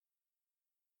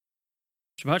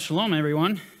Shabbat Shalom,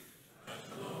 everyone.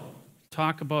 Shalom.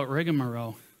 Talk about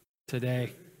rigmarole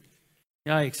today.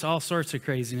 Yikes, all sorts of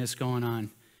craziness going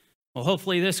on. Well,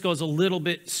 hopefully this goes a little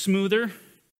bit smoother.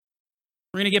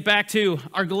 We're going to get back to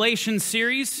our Galatians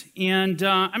series, and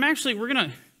we're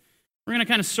going to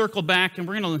kind of circle back, and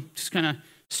we're going to just kind of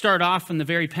start off in the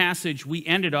very passage we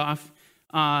ended off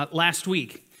last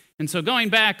week. And so going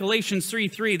back, Galatians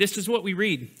 3:3, this is what we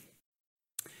read.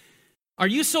 Are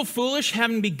you so foolish,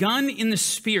 having begun in the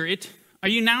Spirit, are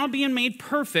you now being made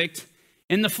perfect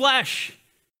in the flesh?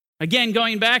 Again,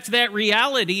 going back to that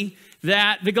reality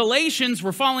that the Galatians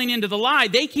were falling into the lie.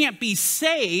 They can't be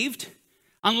saved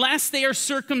unless they are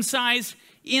circumcised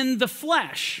in the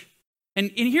flesh.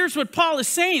 And here's what Paul is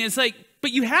saying. It's like,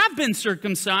 but you have been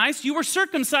circumcised. You were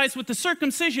circumcised with the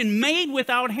circumcision made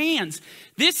without hands.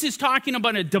 This is talking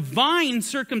about a divine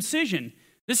circumcision.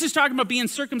 This is talking about being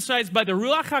circumcised by the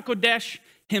Ruach HaKodesh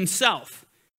himself.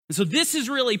 And so this is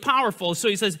really powerful. So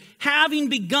he says, having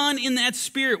begun in that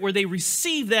spirit where they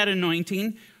receive that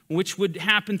anointing, which would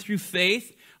happen through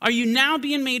faith, are you now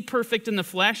being made perfect in the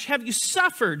flesh? Have you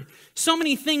suffered so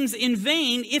many things in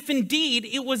vain, if indeed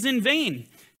it was in vain?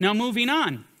 Now moving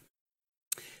on.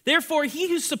 Therefore, he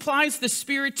who supplies the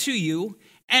Spirit to you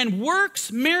and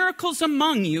works miracles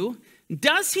among you,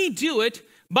 does he do it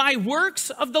by works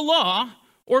of the law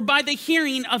or by the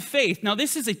hearing of faith? Now,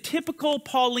 this is a typical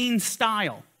Pauline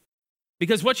style.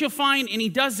 Because what you'll find, and he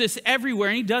does this everywhere,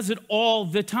 and he does it all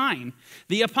the time.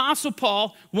 The Apostle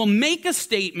Paul will make a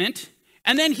statement,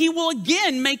 and then he will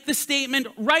again make the statement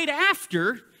right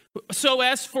after, so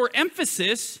as for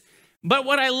emphasis. But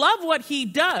what I love what he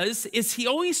does is he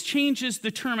always changes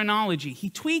the terminology. He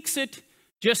tweaks it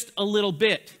just a little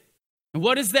bit. And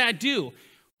what does that do?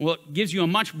 Well, it gives you a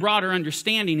much broader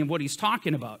understanding of what he's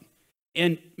talking about.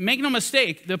 And make no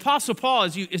mistake, the Apostle Paul,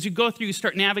 as you go through, you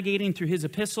start navigating through his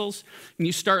epistles, and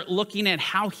you start looking at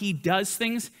how he does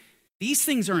things, these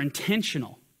things are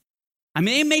intentional. I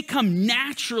mean, they may come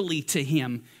naturally to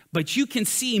him, but you can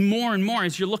see more and more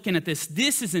as you're looking at this.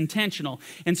 This is intentional.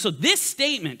 And so this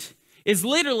statement is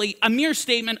literally a mere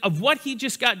statement of what he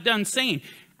just got done saying.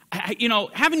 You know,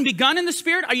 having begun in the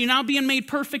Spirit, are you now being made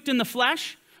perfect in the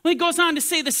flesh? Well, he goes on to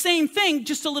say the same thing,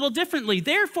 just a little differently.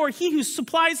 Therefore, he who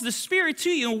supplies the Spirit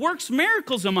to you and works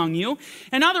miracles among you.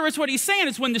 In other words, what he's saying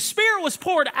is when the Spirit was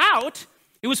poured out,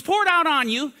 it was poured out on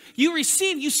you, you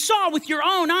saw with your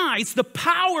own eyes the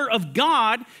power of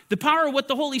God, the power of what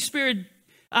the Holy Spirit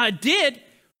did.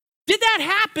 Did that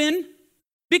happen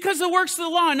because of the works of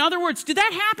the law? In other words, did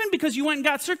that happen because you went and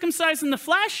got circumcised in the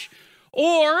flesh?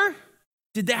 Or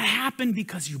did that happen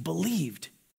because you believed?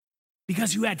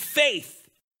 Because you had faith?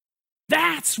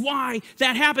 That's why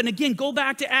that happened. Again, go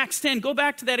back to Acts 10. Go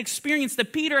back to that experience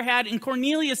that Peter had in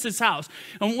Cornelius' house.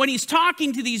 And when he's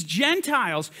talking to these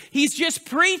Gentiles, he's just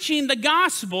preaching the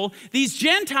gospel. These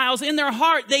Gentiles, in their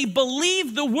heart, they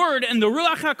believed the word, and the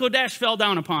Ruach HaKodesh fell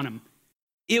down upon them.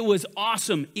 It was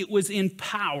awesome. It was in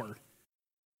power.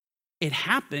 It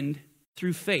happened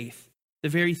through faith, the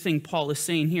very thing Paul is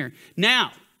saying here.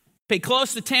 Now, pay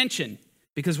close attention,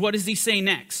 because what does he say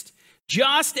next?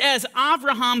 Just as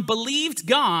Abraham believed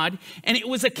God, and it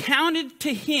was accounted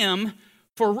to him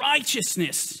for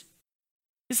righteousness.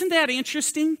 Isn't that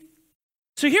interesting?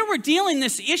 So here we're dealing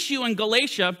this issue in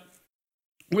Galatia,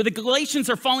 where the Galatians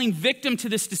are falling victim to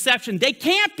this deception. They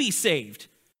can't be saved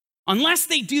unless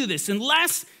they do this,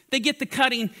 unless they get the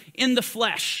cutting in the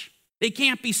flesh. They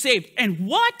can't be saved. And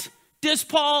what does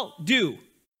Paul do?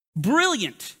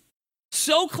 Brilliant.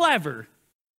 So clever.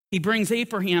 He brings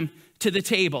Abraham to the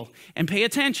table. And pay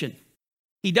attention.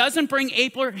 He doesn't bring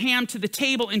Abraham to the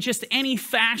table in just any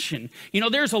fashion. You know,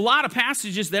 there's a lot of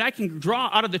passages that I can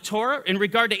draw out of the Torah in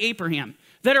regard to Abraham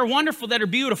that are wonderful, that are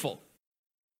beautiful.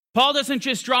 Paul doesn't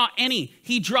just draw any.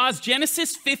 He draws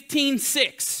Genesis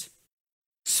 15:6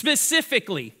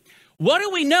 specifically. What do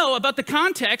we know about the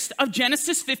context of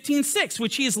Genesis 15:6,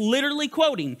 which he is literally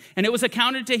quoting, and it was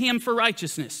accounted to him for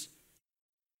righteousness?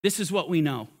 This is what we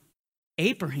know.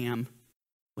 Abraham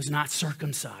was not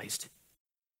circumcised.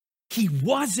 He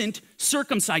wasn't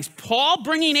circumcised. Paul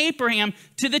bringing Abraham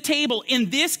to the table in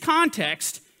this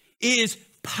context is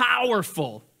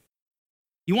powerful.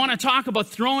 You want to talk about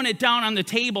throwing it down on the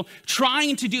table,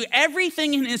 trying to do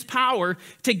everything in his power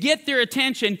to get their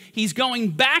attention. He's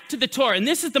going back to the Torah. And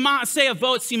this is the Maaseh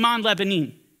Avot Siman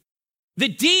Lebanim. The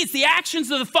deeds, the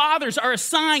actions of the fathers are a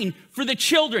sign for the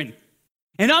children.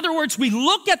 In other words, we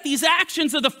look at these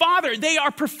actions of the Father. They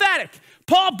are prophetic.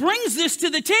 Paul brings this to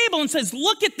the table and says,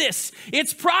 look at this.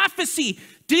 It's prophecy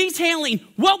detailing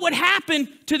what would happen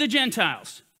to the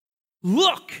Gentiles.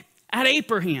 Look at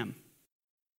Abraham.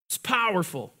 It's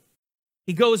powerful.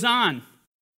 He goes on.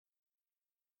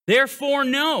 Therefore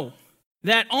know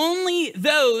that only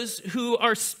those who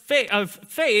are of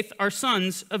faith are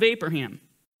sons of Abraham.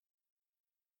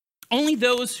 Only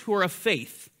those who are of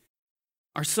faith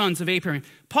are sons of Abraham.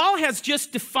 Paul has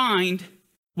just defined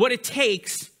what it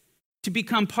takes to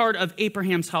become part of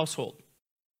Abraham's household.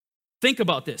 Think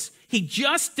about this. He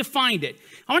just defined it.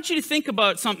 I want you to think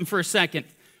about something for a second.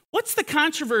 What's the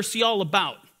controversy all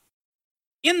about?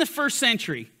 In the first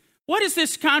century, what is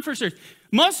this controversy?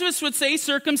 Most of us would say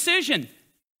circumcision.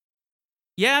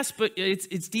 Yes, but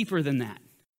it's deeper than that.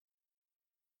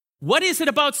 What is it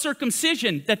about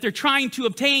circumcision that they're trying to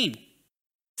obtain?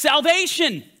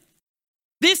 Salvation.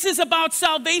 This is about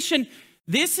salvation.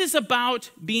 This is about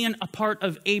being a part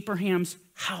of Abraham's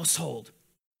household.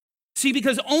 See,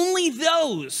 because only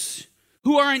those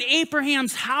who are in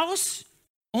Abraham's house,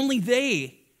 only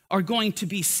they are going to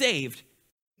be saved.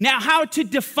 Now, how to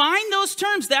define those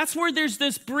terms, that's where there's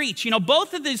this breach. You know,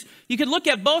 both of these, you can look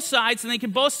at both sides and they can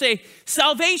both say,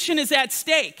 salvation is at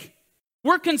stake.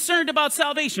 We're concerned about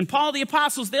salvation. Paul, the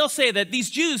apostles, they'll say that these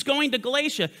Jews going to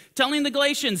Galatia, telling the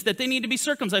Galatians that they need to be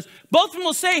circumcised. Both of them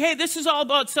will say, hey, this is all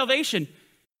about salvation.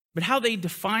 But how they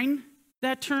define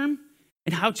that term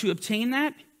and how to obtain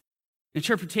that,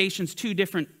 interpretations, two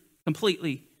different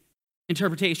completely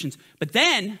interpretations. But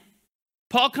then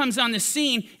Paul comes on the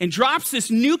scene and drops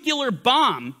this nuclear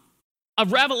bomb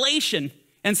of revelation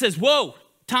and says, whoa,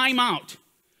 time out.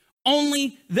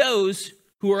 Only those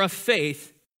who are of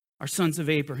faith are sons of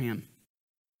Abraham.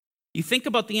 You think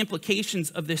about the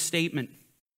implications of this statement,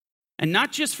 and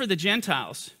not just for the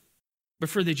Gentiles, but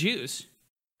for the Jews,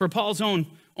 for Paul's own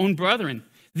brethren.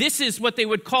 This is what they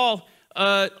would call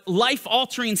a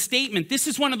life-altering statement. This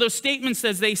is one of those statements,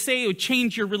 as they say, it would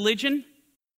change your religion.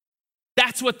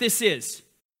 That's what this is.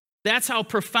 That's how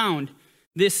profound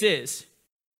this is.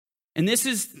 And this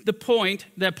is the point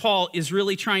that Paul is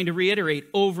really trying to reiterate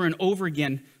over and over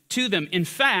again to them. In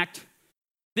fact,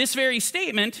 this very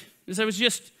statement, as I was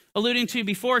just alluding to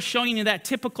before, showing you that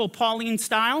typical Pauline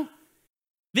style,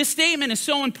 this statement is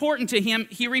so important to him,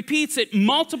 he repeats it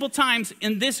multiple times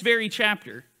in this very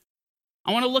chapter.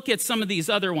 I want to look at some of these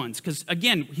other ones, because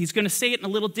again, he's going to say it in a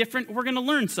little different. We're going to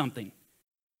learn something.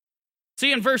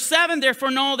 See, in verse 7,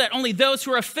 therefore know that only those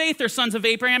who are of faith are sons of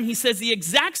Abraham. He says the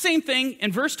exact same thing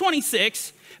in verse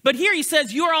 26, but here he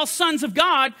says, you are all sons of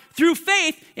God through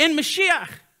faith in Mashiach.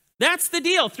 That's the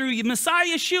deal, through Messiah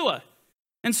Yeshua.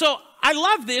 And so I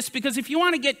love this, because if you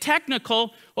want to get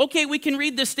technical, okay, we can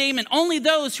read this statement, only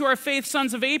those who are of faith,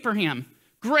 sons of Abraham.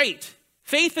 Great.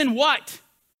 Faith in what?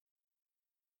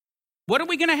 What are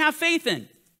we going to have faith in?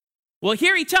 Well,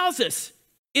 here he tells us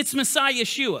it's Messiah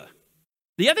Yeshua.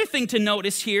 The other thing to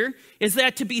notice here is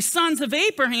that to be sons of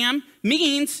Abraham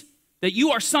means that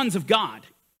you are sons of God.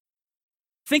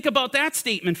 Think about that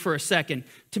statement for a second.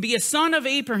 To be a son of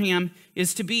Abraham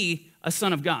is to be a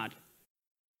son of God.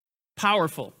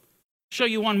 Powerful. Show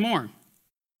you one more.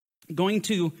 Going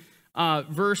to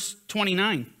verse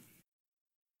 29.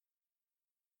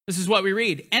 This is what we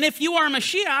read. And if you are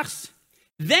Mashiach's,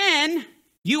 then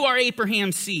you are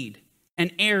Abraham's seed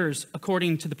and heirs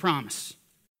according to the promise.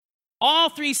 All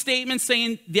three statements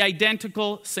saying the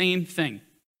identical same thing.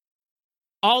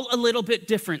 All a little bit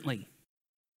differently.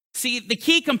 See, the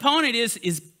key component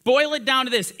is boil it down to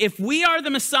this. If we are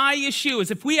the Messiah Yeshua,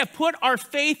 if we have put our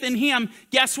faith in him,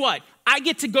 guess what? I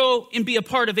get to go and be a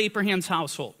part of Abraham's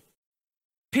household.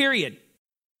 Period.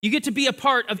 You get to be a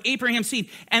part of Abraham's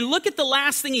seed. And look at the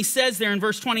last thing he says there in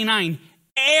verse 29.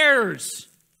 Heirs.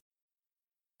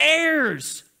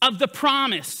 Heirs of the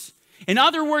promise. In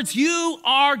other words, you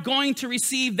are going to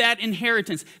receive that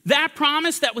inheritance. That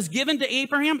promise that was given to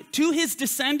Abraham, to his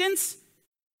descendants,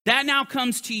 that now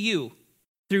comes to you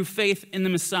through faith in the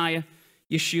Messiah,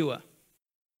 Yeshua.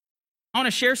 I want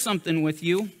to share something with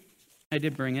you. I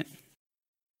did bring it.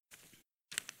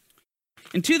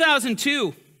 In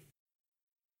 2002,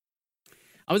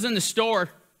 I was in the store,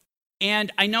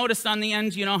 and I noticed on the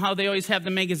end, you know how they always have the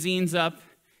magazines up.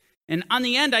 And on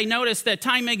the end, I noticed that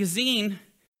Time magazine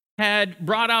had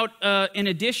brought out an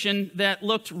edition that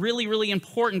looked really, really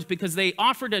important, because they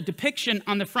offered a depiction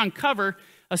on the front cover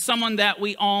of someone that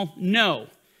we all know.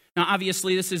 Now,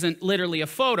 obviously, this isn't literally a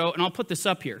photo, and I'll put this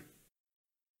up here.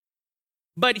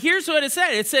 But here's what it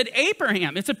said. It said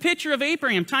Abraham. It's a picture of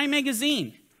Abraham, Time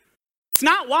magazine. It's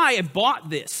not why I bought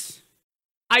this.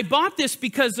 I bought this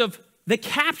because of the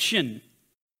caption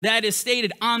that is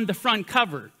stated on the front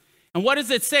cover. And what does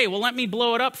it say? Well, let me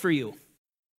blow it up for you.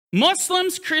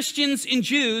 Muslims, Christians, and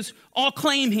Jews all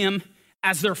claim him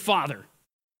as their father.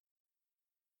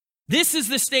 This is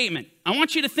the statement. I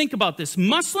want you to think about this.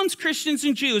 Muslims, Christians,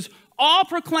 and Jews all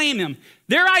proclaim him.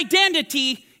 Their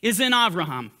identity is in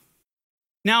Abraham.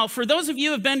 Now, for those of you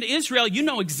who have been to Israel, you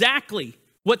know exactly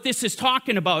what this is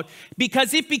talking about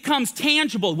because it becomes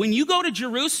tangible. When you go to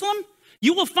Jerusalem,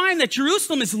 you will find that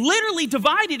Jerusalem is literally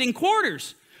divided in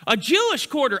quarters. A Jewish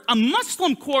quarter, a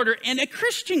Muslim quarter, and a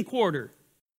Christian quarter.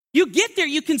 You get there,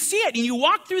 you can see it, and you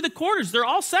walk through the quarters. They're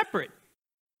all separate.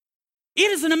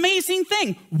 It is an amazing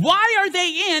thing. Why are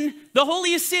they in the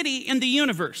holiest city in the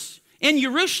universe, in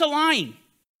Jerusalem?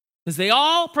 Because they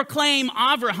all proclaim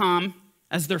Abraham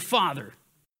as their father.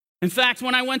 In fact,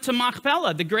 when I went to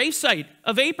Machpelah, the gravesite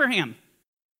of Abraham,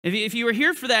 if you were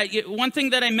here for that, one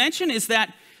thing that I mentioned is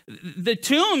that the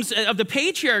tombs of the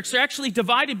patriarchs are actually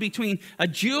divided between a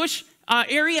Jewish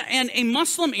area and a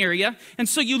Muslim area. And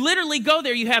so you literally go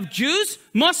there. You have Jews,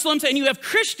 Muslims, and you have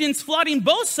Christians flooding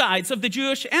both sides of the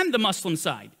Jewish and the Muslim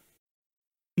side.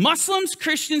 Muslims,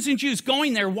 Christians, and Jews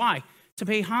going there. Why? To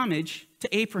pay homage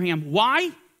to Abraham.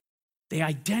 Why? They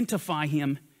identify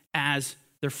him as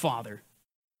their father.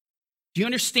 Do you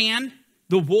understand?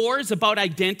 The war is about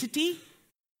identity.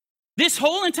 This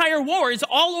whole entire war is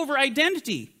all over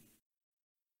identity.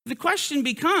 The question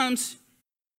becomes,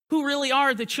 who really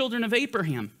are the children of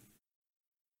Abraham?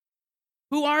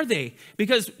 Who are they?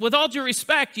 Because with all due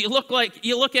respect, you look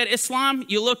at Islam,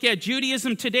 you look at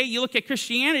Judaism today, you look at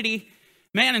Christianity,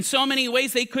 man, in so many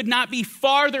ways they could not be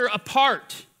farther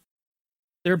apart.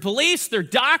 Their beliefs, their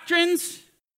doctrines,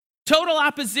 total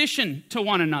opposition to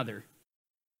one another.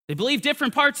 They believe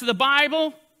different parts of the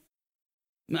Bible.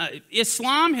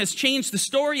 Islam has changed the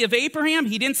story of Abraham.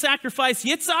 He didn't sacrifice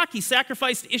Yitzhak, he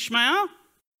sacrificed Ishmael.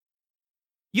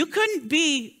 You couldn't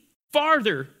be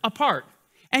farther apart.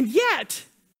 And yet,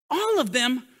 all of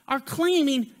them are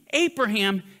claiming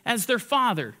Abraham as their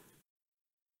father.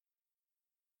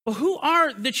 Well, who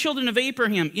are the children of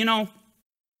Abraham? You know,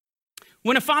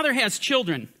 when a father has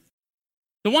children,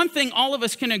 the one thing all of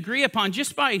us can agree upon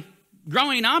just by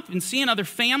growing up and seeing other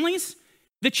families,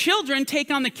 the children take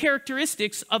on the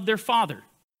characteristics of their father.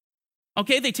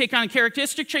 Okay, they take on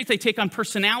characteristic traits, they take on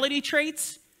personality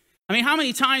traits. I mean, how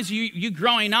many times you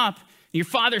growing up, your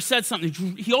father said something,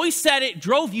 he always said it,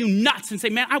 drove you nuts, and say,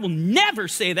 man, I will never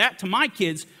say that to my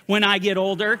kids when I get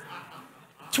older.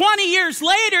 20 years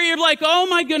later, you're like, oh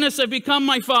my goodness, I've become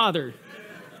my father.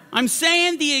 I'm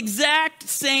saying the exact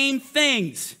same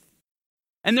things.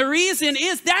 And the reason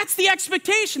is that's the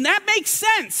expectation. That makes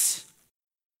sense.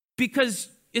 Because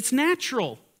it's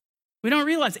natural. We don't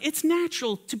realize it's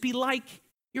natural to be like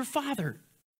your father.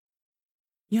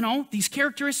 You know, these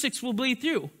characteristics will bleed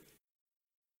through.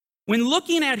 When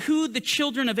looking at who the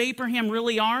children of Abraham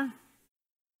really are,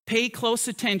 pay close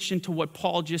attention to what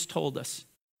Paul just told us.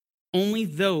 Only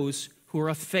those who are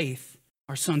of faith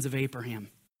are sons of Abraham.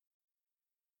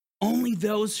 Only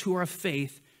those who are of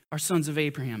faith are sons of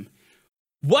Abraham.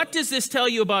 What does this tell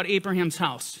you about Abraham's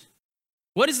house?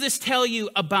 What does this tell you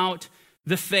about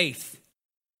the faith?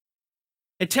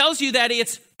 It tells you that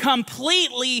it's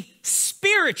completely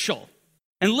spiritual.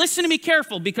 And listen to me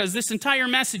careful because this entire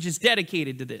message is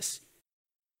dedicated to this.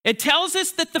 It tells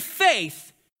us that the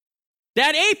faith,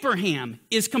 that Abraham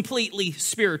is completely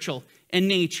spiritual in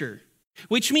nature,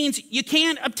 which means you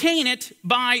can't obtain it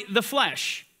by the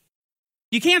flesh.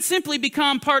 You can't simply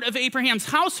become part of Abraham's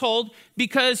household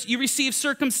because you receive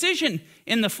circumcision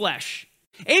in the flesh.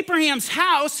 Abraham's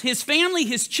house, his family,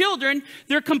 his children,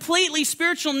 they're completely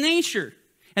spiritual in nature.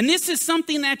 And this is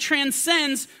something that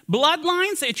transcends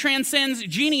bloodlines, it transcends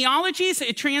genealogies,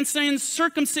 it transcends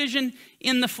circumcision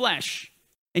in the flesh.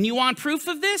 And you want proof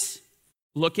of this?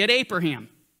 Look at Abraham.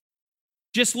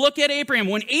 Just look at Abraham.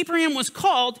 When Abraham was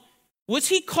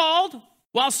he called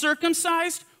while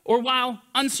circumcised or while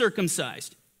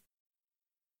uncircumcised?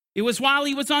 It was while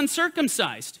he was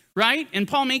uncircumcised, right? And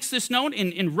Paul makes this note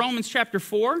in Romans chapter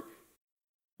 4.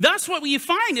 Thus, what we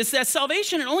find is that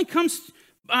salvation, it only comes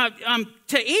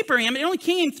to Abraham, it only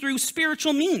came through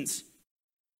spiritual means.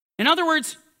 In other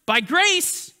words, by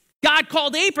grace, God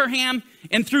called Abraham,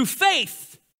 and through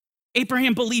faith,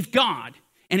 Abraham believed God,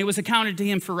 and it was accounted to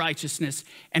him for righteousness.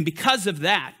 And because of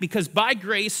that, because by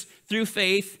grace, through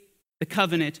faith, the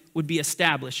covenant would be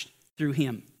established through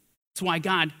him. That's why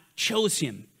God chose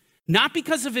him. Not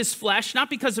because of his flesh, not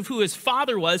because of who his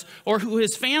father was or who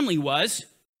his family was,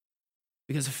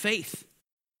 because of faith.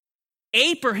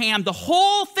 Abraham, the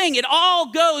whole thing, it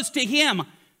all goes to him.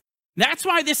 That's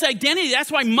why this identity,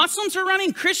 that's why Muslims are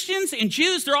running, Christians and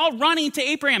Jews, they're all running to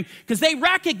Abraham because they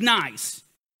recognize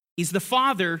he's the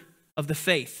father of the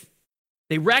faith.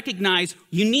 They recognize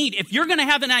if you're going to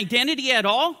have an identity at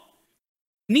all,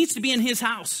 it needs to be in his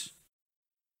house.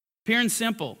 Pure and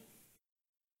simple.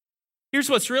 Here's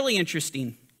what's really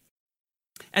interesting.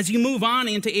 as you move on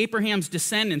into Abraham's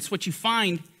descendants, what you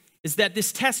find is that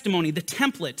this testimony, the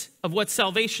template of what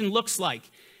salvation looks like,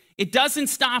 it doesn't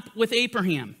stop with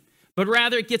Abraham, but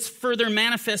rather it gets further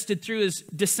manifested through his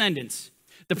descendants.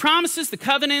 The promises, the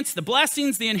covenants, the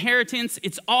blessings, the inheritance,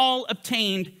 it's all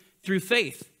obtained through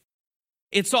faith.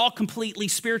 It's all completely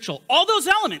spiritual. All those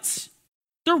elements,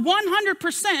 they're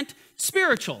 100%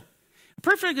 spiritual. A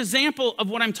perfect example of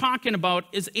what I'm talking about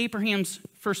is Abraham's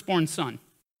firstborn son.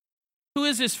 Who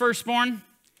is his firstborn?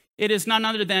 It is none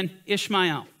other than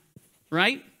Ishmael,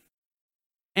 right?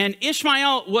 And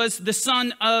Ishmael was the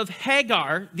son of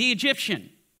Hagar, the Egyptian.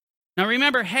 Now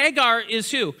remember, Hagar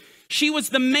is who? She was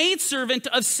the maidservant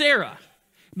of Sarah.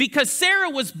 Because Sarah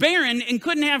was barren and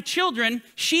couldn't have children,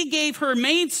 she gave her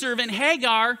maidservant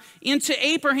Hagar into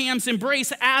Abraham's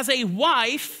embrace as a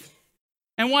wife.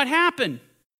 And what happened?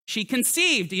 She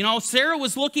conceived. You know, Sarah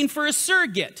was looking for a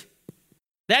surrogate.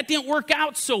 That didn't work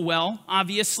out so well,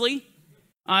 obviously,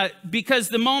 because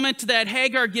the moment that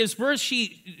Hagar gives birth,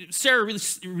 Sarah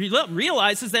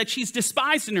realizes that she's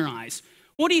despised in her eyes.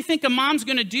 What do you think a mom's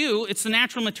going to do? It's the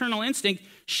natural maternal instinct.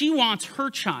 She wants her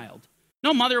child.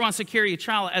 No mother wants to carry a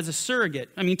child as a surrogate.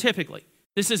 I mean, typically.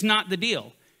 This is not the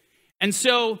deal. And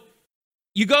so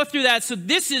you go through that. So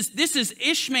this is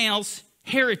Ishmael's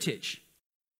heritage.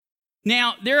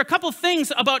 Now, there are a couple of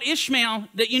things about Ishmael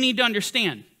that you need to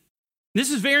understand.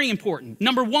 This is very important.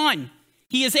 Number one,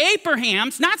 he is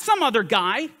Abraham's, not some other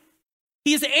guy.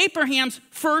 He is Abraham's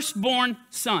firstborn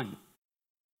son.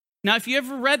 Now, if you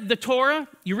ever read the Torah,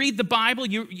 you read the Bible, and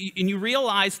you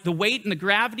realize the weight and the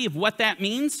gravity of what that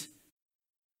means,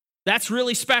 that's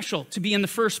really special to be in the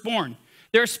firstborn.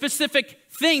 There are specific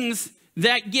things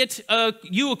that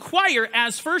you acquire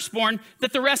as firstborn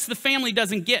that the rest of the family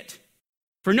doesn't get,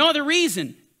 for no other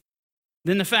reason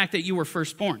than the fact that you were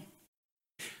firstborn.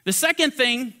 The second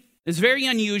thing is very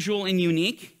unusual and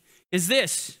unique is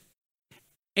this.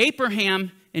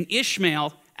 Abraham and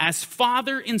Ishmael, as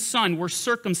father and son, were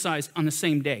circumcised on the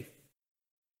same day.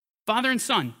 Father and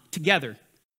son together.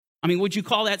 I mean, would you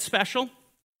call that special?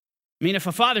 I mean, if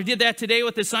a father did that today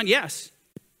with his son, yes.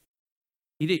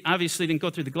 He obviously didn't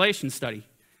go through the Galatians study.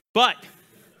 But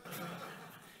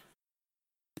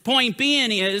the point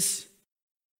being is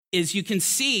you can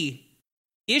see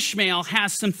Ishmael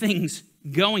has some things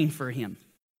going for him.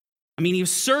 I mean, he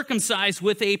was circumcised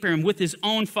with Abraham, with his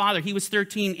own father. He was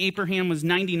 13, Abraham was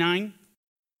 99.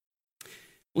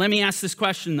 Let me ask this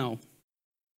question, though.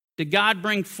 Did God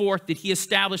bring forth, did he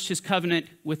establish his covenant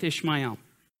with Ishmael?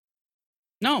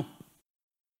 No.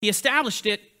 He established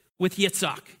it with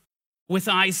Yitzhak, with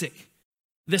Isaac,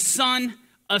 the son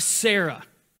of Sarah,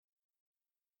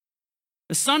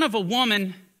 the son of a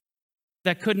woman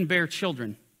that couldn't bear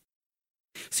children.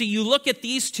 See, you look at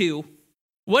these two.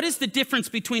 What is the difference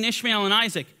between Ishmael and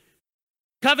Isaac?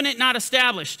 Covenant not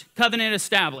established, covenant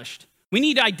established. We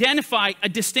need to identify a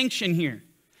distinction here.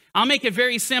 I'll make it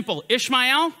very simple.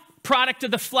 Ishmael, product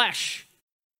of the flesh.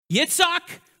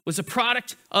 Yitzhak was a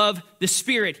product of the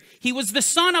spirit. He was the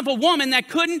son of a woman that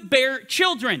couldn't bear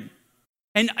children.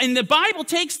 And the Bible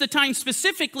takes the time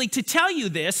specifically to tell you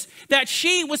this, that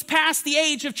she was past the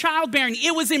age of childbearing.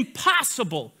 It was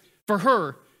impossible for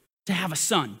her to have a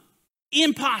son.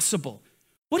 Impossible.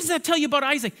 What does that tell you about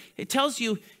Isaac? It tells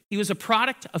you he was a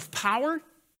product of power.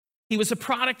 He was a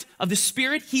product of the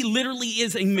Spirit. He literally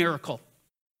is a miracle.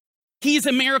 He is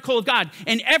a miracle of God.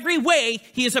 In every way,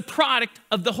 he is a product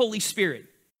of the Holy Spirit.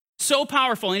 So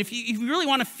powerful. And if you really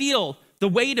want to feel the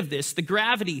weight of this, the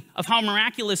gravity of how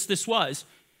miraculous this was,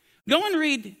 go and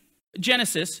read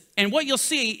Genesis. And what you'll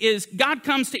see is God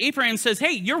comes to Abraham and says,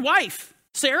 hey, your wife,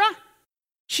 Sarah,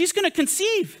 she's going to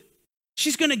conceive.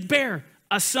 She's going to bear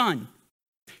a son.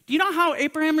 Do you know how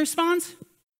Abraham responds?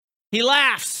 He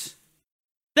laughs.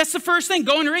 That's the first thing.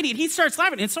 Go and read it. He starts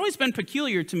laughing. It's always been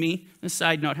peculiar to me. A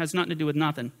side note, has nothing to do with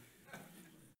nothing.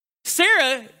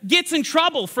 Sarah gets in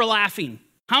trouble for laughing.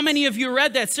 How many of you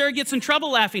read that? Sarah gets in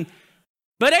trouble laughing.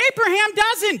 But Abraham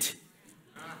doesn't.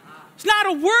 It's not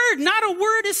a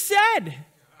word is said.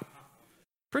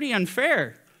 Pretty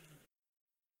unfair.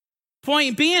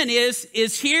 Point being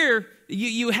is here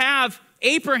you have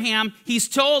Abraham. He's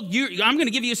told, I'm going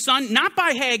to give you a son, not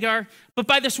by Hagar, but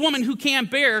by this woman who can't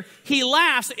bear. He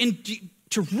laughs. And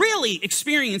to really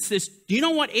experience this, do you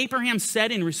know what Abraham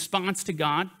said in response to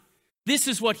God? This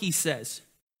is what he says.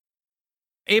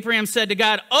 Abraham said to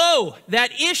God, oh,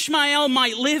 that Ishmael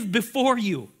might live before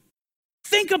you.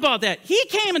 Think about that. He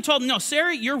came and told him, no,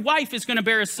 Sarah, your wife is going to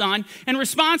bear a son. And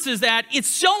response is that it's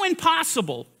so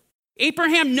impossible.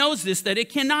 Abraham knows this, that it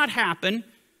cannot happen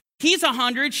He's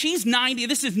 100, she's 90.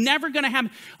 This is never going to happen.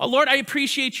 Oh, Lord, I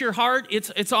appreciate your heart.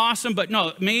 It's awesome, but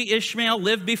no, may Ishmael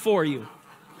live before you.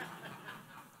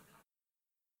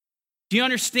 Do you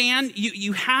understand?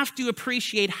 You have to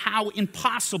appreciate how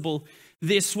impossible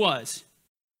this was.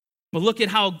 Well, look at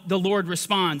how the Lord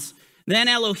responds. Then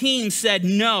Elohim said,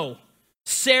 no,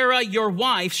 Sarah, your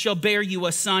wife, shall bear you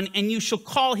a son, and you shall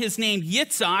call his name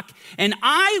Yitzhak, and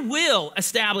I will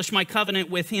establish my covenant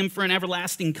with him for an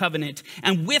everlasting covenant,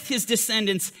 and with his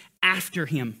descendants after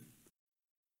him.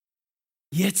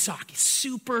 Yitzhak is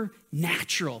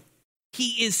supernatural.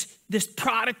 He is this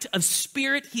product of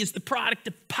spirit. He is the product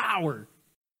of power.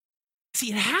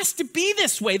 See, it has to be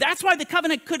this way. That's why the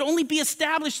covenant could only be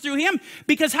established through him,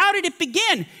 because how did it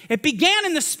begin? It began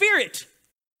in the spirit.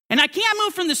 And I can't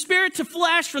move from the spirit to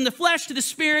flesh, from the flesh to the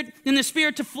spirit, and the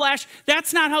spirit to flesh.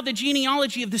 That's not how the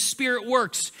genealogy of the spirit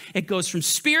works. It goes from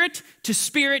spirit to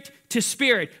spirit to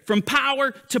spirit, from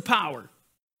power to power.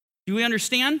 Do we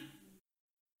understand?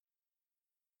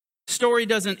 The story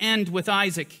doesn't end with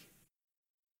Isaac.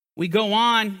 We go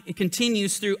on, it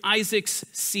continues through Isaac's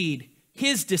seed,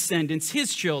 his descendants,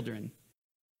 his children.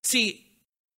 See,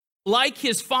 like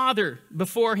his father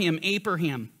before him,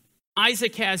 Abraham,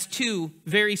 Isaac has two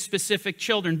very specific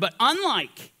children, but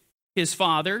unlike his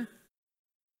father,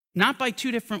 not by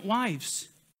two different wives,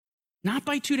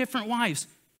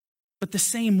 but the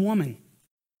same woman,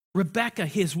 Rebekah,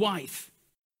 his wife.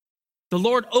 The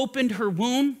Lord opened her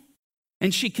womb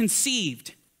and she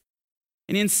conceived,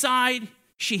 and inside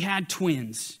she had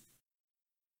twins.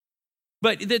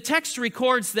 But the text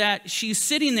records that she's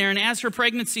sitting there, and as her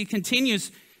pregnancy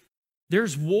continues,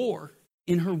 there's war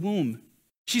in her womb.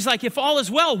 She's like, if all is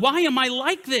well, why am I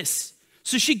like this?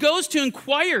 So she goes to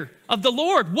inquire of the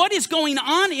Lord, what is going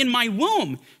on in my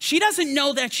womb? She doesn't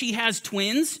know that she has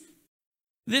twins.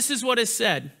 This is what is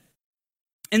said.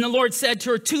 And the Lord said to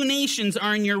her, 2 nations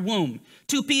are in your womb.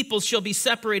 2 peoples shall be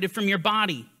separated from your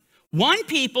body. 1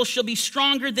 people shall be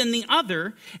stronger than the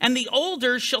other, and the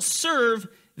older shall serve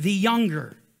the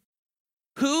younger.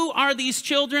 Who are these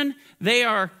children? They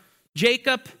are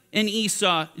Jacob and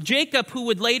Esau. Jacob, who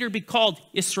would later be called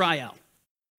Israel.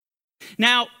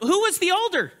 Now, who was the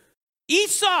older?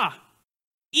 Esau.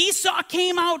 Esau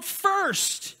came out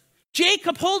first.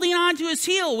 Jacob holding on to his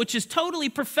heel, which is totally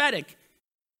prophetic.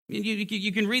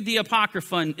 You can read the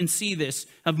Apocrypha and see this,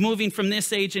 of moving from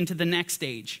this age into the next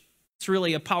age. It's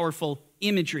really a powerful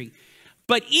imagery.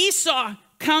 But Esau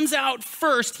comes out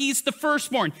first. He's the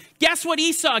firstborn. Guess what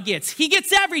Esau gets? He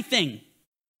gets everything.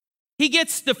 He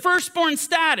gets the firstborn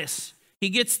status. He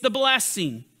gets the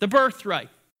blessing, the birthright.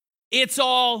 It's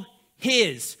all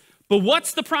his. But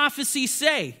what's the prophecy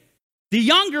say? The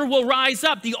younger will rise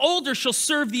up. The older shall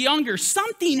serve the younger.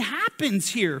 Something happens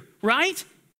here, right?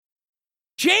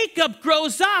 Jacob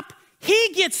grows up.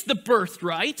 He gets the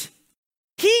birthright.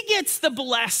 He gets the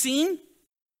blessing.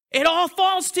 It all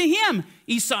falls to him.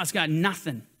 Esau's got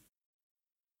nothing.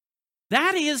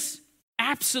 That is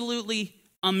absolutely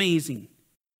amazing.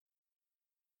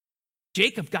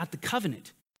 Jacob got the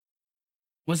covenant.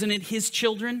 Wasn't it his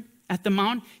children at the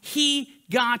mount? He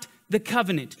got the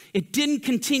covenant. It didn't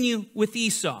continue with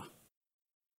Esau.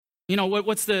 You know,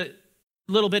 what's the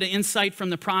little bit of insight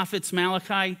from the prophets,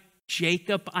 Malachi?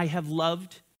 Jacob I have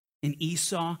loved, and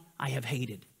Esau I have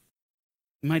hated.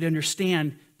 You might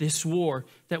understand this war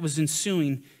that was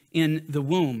ensuing in the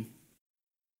womb.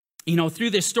 You know,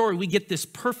 through this story, we get this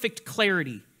perfect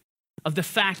clarity of the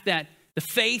fact that the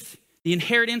faith, the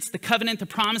inheritance, the covenant, the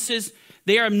promises,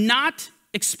 they are not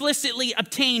explicitly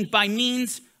obtained by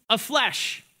means of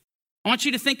flesh. I want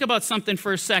you to think about something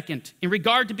for a second in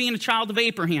regard to being a child of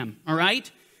Abraham, all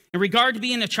right? In regard to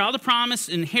being a child of promise,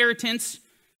 inheritance,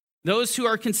 those who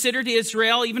are considered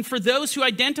Israel, even for those who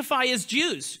identify as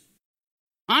Jews.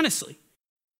 Honestly,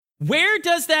 where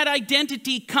does that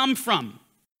identity come from?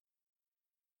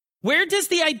 Where does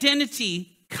the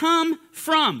identity come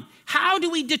from? How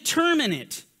do we determine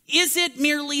it? Is it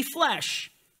merely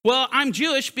flesh? Well, I'm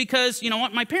Jewish because, you know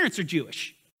what, my parents are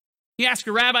Jewish. You ask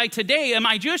a rabbi today, am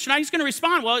I Jewish? And he's going to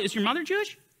respond, well, is your mother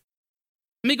Jewish?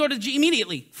 Let me go to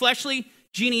immediately, fleshly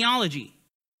genealogy.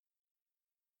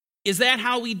 Is that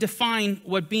how we define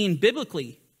what being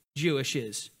biblically Jewish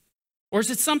is? Or is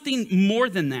it something more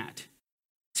than that?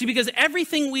 See, because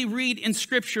everything we read in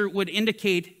Scripture would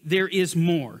indicate there is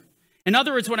more. In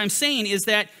other words, what I'm saying is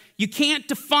that you can't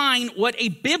define what a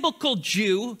biblical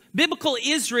Jew, biblical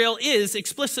Israel is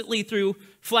explicitly through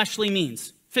fleshly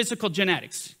means, physical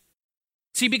genetics.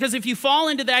 See, because if you fall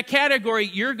into that category,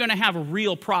 you're going to have a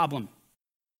real problem.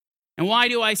 And why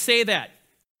do I say that?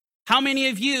 How many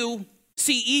of you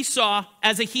see Esau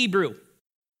as a Hebrew?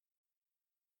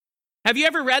 Have you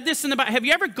ever read this in the Bible? Have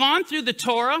you ever gone through the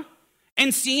Torah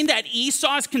and seen that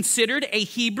Esau is considered a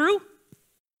Hebrew?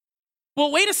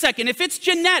 Well, wait a second. If it's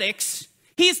genetics,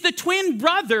 he's the twin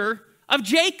brother of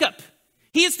Jacob.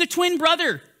 He is the twin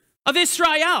brother of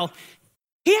Israel.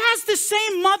 He has the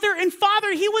same mother and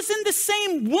father. He was in the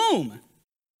same womb.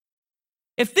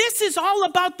 If this is all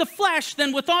about the flesh,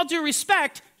 then with all due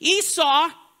respect, Esau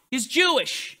is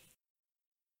Jewish.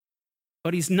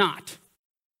 But he's not.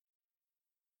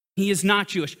 He is not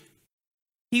Jewish.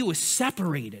 He was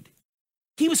separated.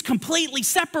 He was completely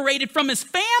separated from his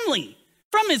family,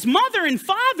 from his mother and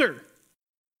father.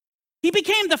 He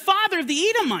became the father of the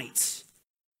Edomites.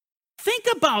 Think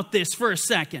about this for a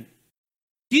second.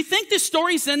 Do you think this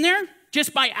story's in there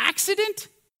just by accident?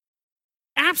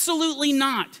 Absolutely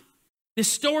not. This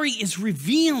story is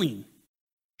revealing,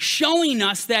 showing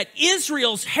us that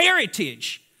Israel's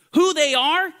heritage, who they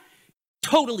are,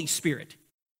 totally spirit,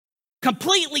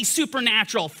 completely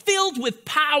supernatural, filled with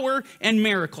power and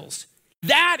miracles.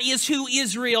 That is who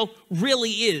Israel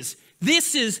really is.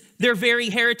 This is their very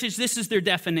heritage. This is their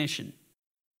definition.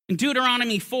 In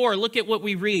Deuteronomy 4, look at what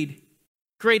we read.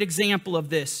 Great example of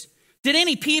this. Did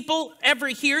any people ever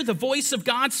hear the voice of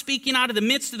God speaking out of the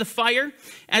midst of the fire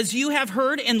as you have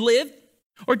heard and lived?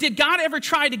 Or did God ever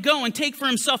try to go and take for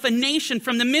himself a nation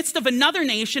from the midst of another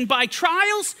nation by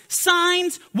trials,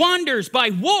 signs, wonders, by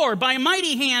war, by a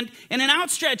mighty hand and an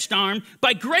outstretched arm,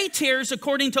 by great terrors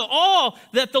according to all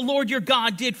that the Lord your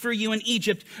God did for you in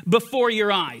Egypt before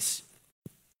your eyes?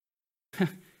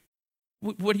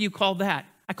 What do you call that?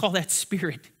 I call that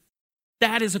spirit.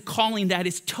 That is a calling that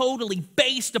is totally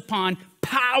based upon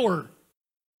power,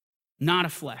 not a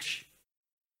flesh.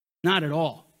 Not at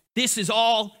all. This is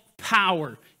all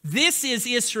power. This is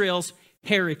Israel's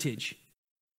heritage.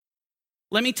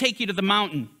 Let me take you to the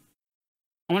mountain.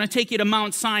 I want to take you to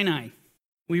Mount Sinai.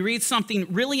 We read something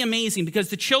really amazing because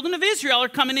the children of Israel are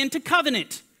coming into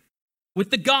covenant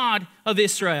with the God of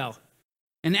Israel.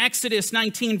 In Exodus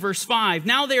 19, verse 5,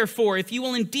 now therefore, if you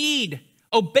will indeed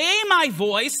obey my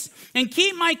voice and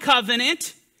keep my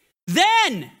covenant,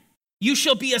 then you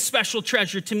shall be a special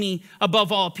treasure to me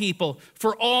above all people,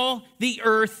 for all the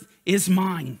earth is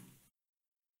mine.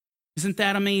 Isn't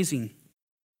that amazing?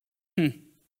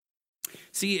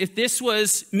 See, if this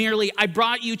was merely, I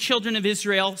brought you children of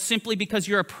Israel simply because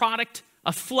you're a product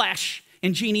of flesh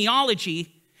and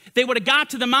genealogy, they would have got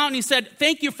to the mountain and said,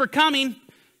 thank you for coming.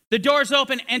 The door's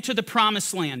open, enter the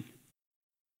promised land.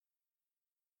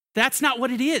 That's not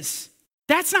what it is.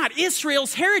 That's not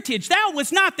Israel's heritage. That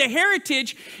was not the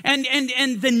heritage and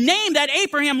the name that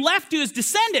Abraham left to his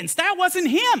descendants. That wasn't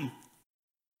him.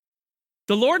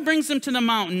 The Lord brings them to the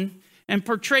mountain and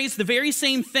portrays the very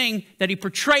same thing that he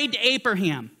portrayed to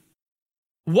Abraham.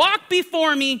 Walk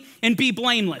before me and be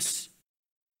blameless.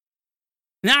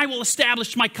 And I will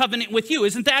establish my covenant with you.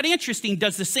 Isn't that interesting?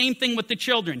 Does the same thing with the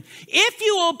children. If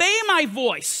you obey my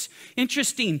voice,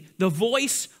 interesting, the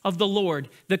voice of the Lord,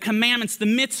 the commandments, the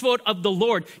mitzvot of the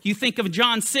Lord. You think of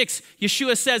John 6,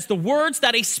 Yeshua says, the words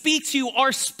that I speak to you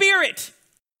are spirit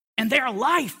and they're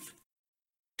life.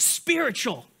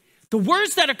 Spiritual. The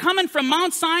words that are coming from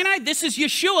Mount Sinai, this is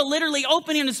Yeshua literally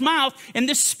opening his mouth and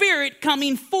the spirit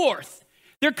coming forth.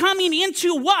 They're coming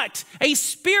into what? A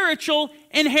spiritual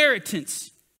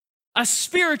inheritance. A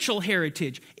spiritual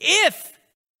heritage. If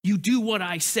you do what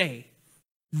I say,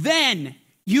 then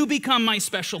you become my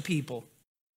special people.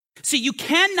 See, you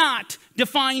cannot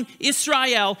define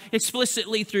Israel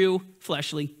explicitly through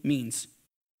fleshly means.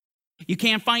 You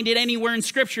can't find it anywhere in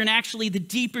Scripture, and actually the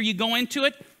deeper you go into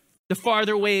it, the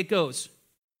farther away it goes.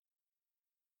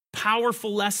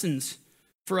 Powerful lessons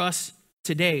for us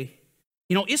today.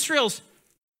 You know,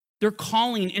 their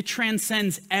calling, it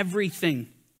transcends everything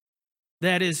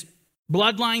that is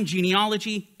bloodline,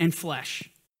 genealogy, and flesh.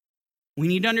 We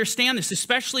need to understand this,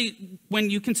 especially when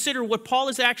you consider what Paul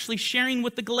is actually sharing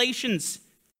with the Galatians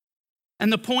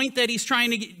and the point that he's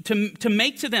trying to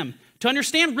make to them, to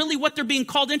understand really what they're being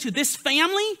called into. This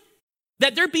family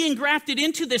that they're being grafted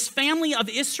into, this family of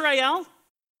Israel,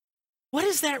 what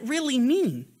does that really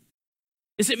mean?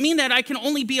 Does it mean that I can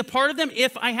only be a part of them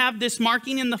if I have this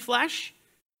marking in the flesh?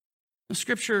 The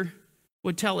Scripture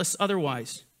would tell us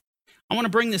otherwise. I want to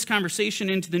bring this conversation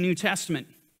into the New Testament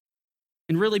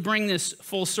and really bring this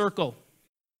full circle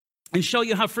and show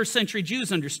you how first century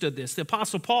Jews understood this. The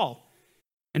Apostle Paul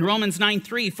in Romans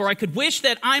 9:3, for I could wish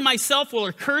that I myself were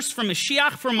accursed from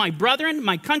Mashiach for my brethren,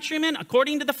 my countrymen,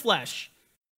 according to the flesh,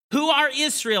 who are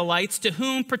Israelites, to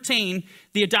whom pertain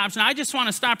the adoption. I just want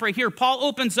to stop right here. Paul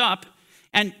opens up,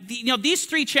 and these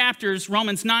three chapters,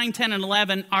 Romans 9, 10, and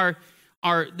 11,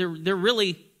 they're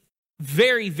really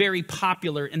very, very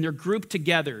popular, and they're grouped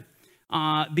together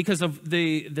because of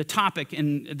the topic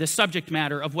and the subject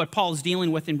matter of what Paul is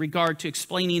dealing with in regard to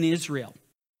explaining Israel.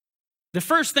 The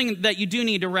first thing that you do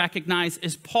need to recognize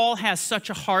is Paul has such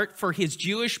a heart for his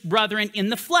Jewish brethren in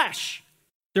the flesh.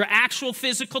 They're actual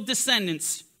physical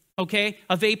descendants, okay,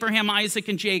 of Abraham, Isaac,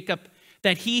 and Jacob,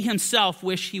 that he himself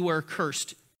wished he were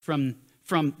cursed from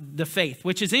the faith,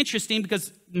 which is interesting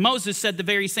because Moses said the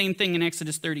very same thing in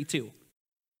Exodus 32.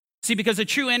 See, because a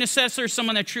true intercessor,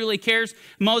 someone that truly cares,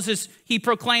 Moses, he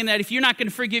proclaimed that if you're not going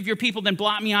to forgive your people, then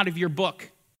blot me out of your book.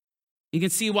 You can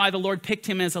see why the Lord picked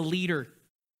him as a leader.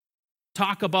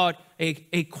 Talk about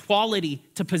a quality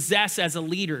to possess as a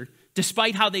leader.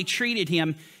 Despite how they treated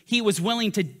him, he was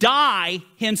willing to die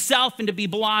himself and to be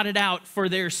blotted out for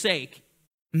their sake.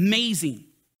 Amazing.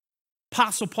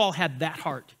 Apostle Paul had that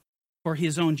heart for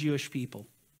his own Jewish people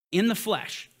in the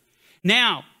flesh.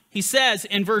 Now, he says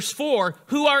in verse 4,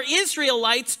 who are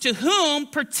Israelites to whom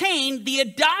pertain the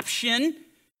adoption,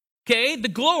 okay, the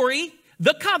glory,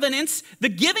 the covenants, the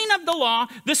giving of the law,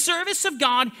 the service of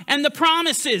God, and the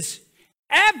promises.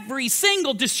 Every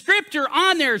single descriptor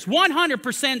on there is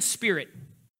 100% spirit.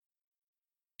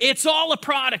 It's all a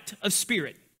product of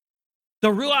spirit. The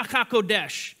Ruach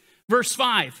HaKodesh. Verse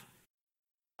 5.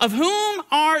 Of whom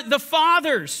are the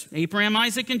fathers, Abraham,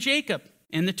 Isaac, and Jacob,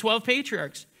 and the 12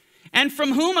 patriarchs, and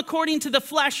from whom, according to the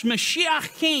flesh,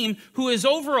 Mashiach came, who is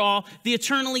over all, the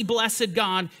eternally blessed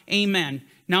God. Amen.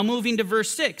 Now moving to verse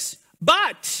 6.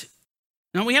 But,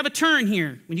 now we have a turn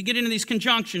here when you get into these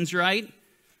conjunctions, right?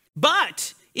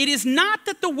 But it is not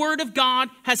that the word of God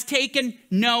has taken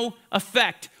no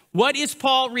effect. What is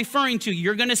Paul referring to?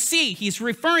 You're going to see he's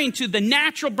referring to the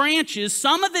natural branches,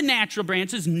 some of the natural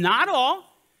branches, not all.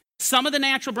 Some of the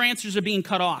natural branches are being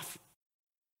cut off.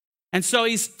 And so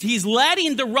he's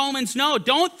letting the Romans know,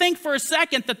 don't think for a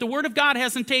second that the word of God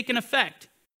hasn't taken effect.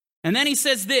 And then he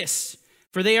says this,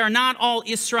 for they are not all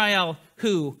Israel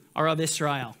who are of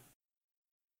Israel.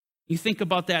 You think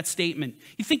about that statement.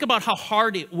 You think about how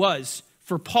hard it was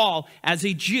for Paul as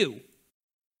a Jew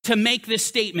to make this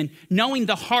statement, knowing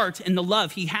the heart and the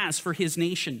love he has for his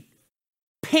nation.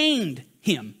 Pained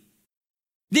him.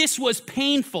 This was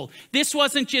painful. This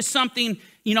wasn't just something,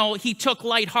 he took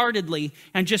lightheartedly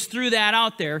and just threw that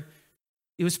out there.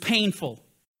 It was painful.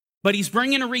 But he's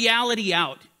bringing a reality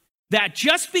out that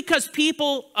just because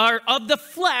people are of the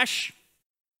flesh,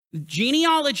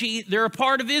 genealogy, they're a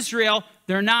part of Israel,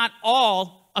 they're not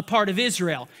all a part of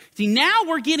Israel. See, now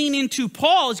we're getting into,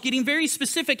 Paul is getting very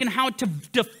specific in how to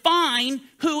define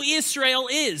who Israel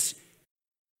is.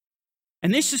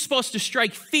 And this is supposed to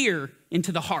strike fear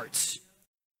into the hearts.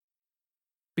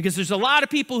 Because there's a lot of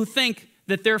people who think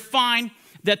that they're fine,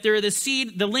 that they're the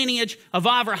seed, the lineage of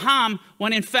Abraham,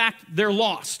 when in fact they're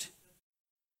lost.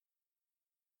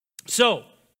 So,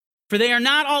 for they are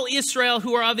not all Israel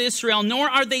who are of Israel, nor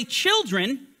are they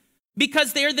children,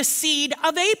 because they are the seed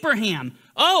of Abraham.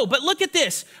 Oh, but look at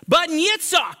this. But in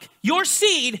Yitzhak, your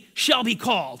seed shall be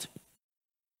called.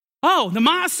 Oh, the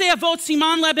Maaseh Avot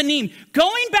Siman Lebanim.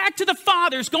 Going back to the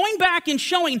fathers, going back and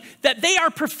showing that they are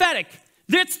prophetic.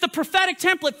 That's the prophetic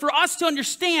template for us to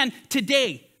understand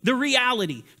today, the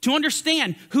reality. To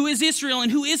understand who is Israel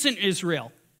and who isn't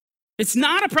Israel. It's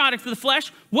not a product of the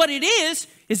flesh. What it is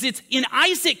it's in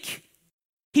Isaac.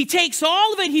 He takes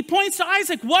all of it. He points to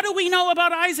Isaac. What do we know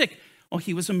about Isaac? Oh,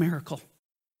 he was a miracle.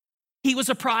 He was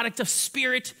a product of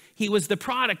spirit. He was the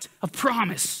product of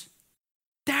promise.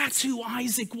 That's who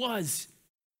Isaac was.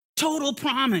 Total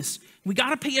promise. We got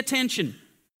to pay attention.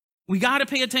 We got to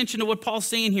pay attention to what Paul's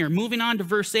saying here. Moving on to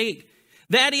verse 8.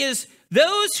 That is,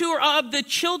 those who are of the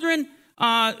children,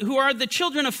 who are the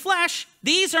children of flesh,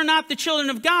 these are not the children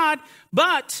of God,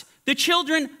 but the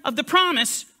children of the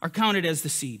promise are counted as the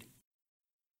seed.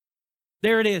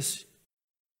 There it is.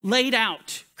 Laid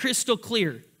out, crystal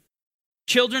clear.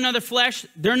 Children of the flesh,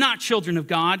 they're not children of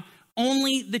God.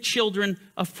 Only the children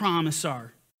of promise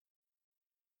are.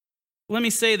 Let me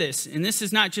say this, and this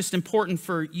is not just important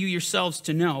for you yourselves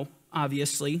to know,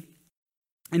 obviously.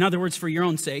 In other words, for your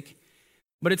own sake.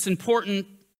 But it's important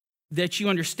that you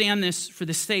understand this for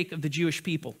the sake of the Jewish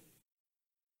people.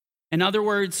 In other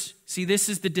words, see, this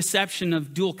is the deception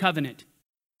of dual covenant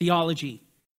theology.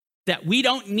 That we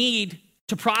don't need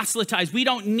to proselytize. We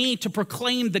don't need to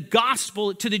proclaim the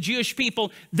gospel to the Jewish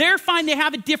people. They're fine. They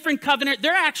have a different covenant.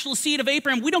 They're actual seed of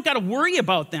Abraham. We don't got to worry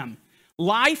about them.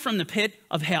 Lie from the pit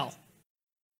of hell.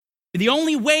 The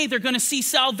only way they're going to see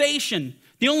salvation,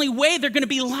 the only way they're going to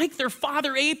be like their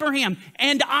father Abraham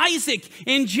and Isaac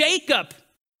and Jacob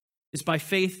is by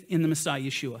faith in the Messiah,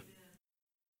 Yeshua.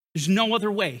 There's no other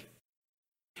way.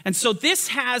 And so this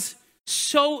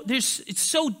it's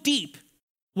so deep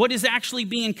what is actually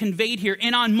being conveyed here,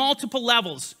 and on multiple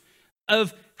levels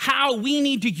of how we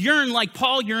need to yearn like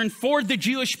Paul yearned for the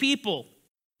Jewish people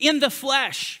in the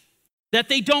flesh, that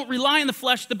they don't rely on the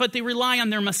flesh, but they rely on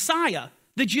their Messiah,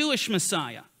 the Jewish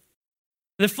Messiah.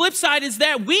 The flip side is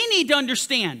that we need to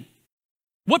understand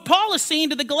what Paul is saying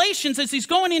to the Galatians as he's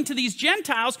going into these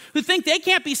Gentiles who think they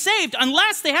can't be saved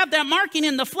unless they have that marking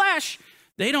in the flesh.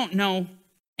 They don't know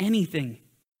anything.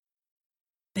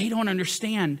 They don't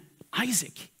understand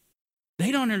Isaac.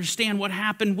 They don't understand what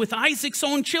happened with Isaac's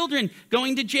own children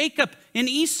going to Jacob and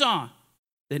Esau.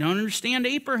 They don't understand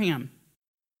Abraham.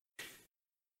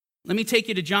 Let me take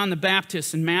you to John the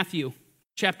Baptist in Matthew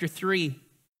chapter 3.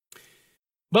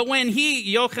 But when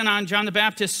he, Yochanan, John the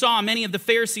Baptist, saw many of the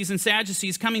Pharisees and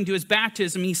Sadducees coming to his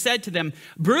baptism, he said to them,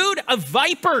 "Brood of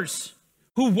vipers,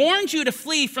 who warned you to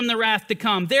flee from the wrath to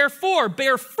come, therefore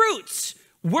bear fruits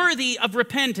worthy of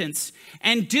repentance.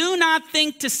 And do not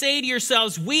think to say to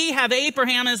yourselves, we have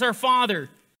Abraham as our father.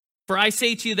 For I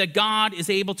say to you that God is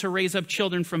able to raise up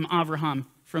children from Abraham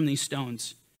from these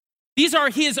stones." These are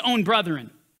his own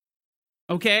brethren.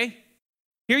 Okay?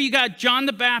 Here you got John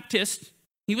the Baptist.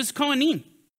 He was Kohanim.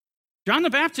 John the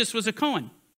Baptist was a Cohen.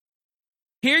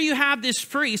 Here you have this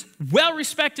priest,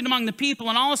 well-respected among the people,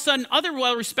 and all of a sudden other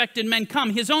well-respected men come.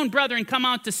 His own brethren come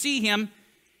out to see him.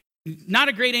 Not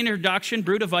a great introduction,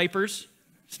 brood of vipers.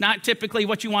 It's not typically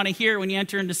what you want to hear when you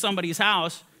enter into somebody's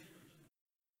house.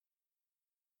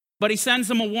 But he sends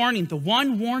them a warning. The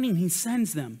one warning he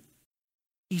sends them,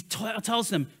 he tells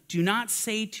them, do not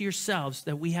say to yourselves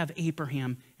that we have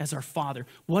Abraham as our father.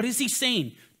 What is he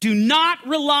saying? Do not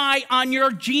rely on your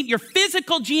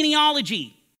physical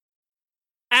genealogy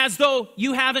as though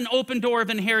you have an open door of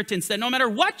inheritance, that no matter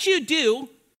what you do,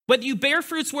 whether you bear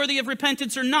fruits worthy of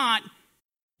repentance or not,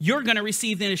 you're going to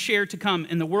receive in a share to come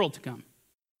in the world to come.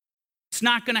 It's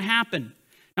not going to happen.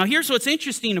 Now, here's what's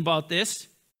interesting about this.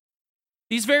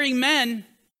 These very men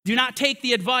do not take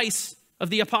the advice of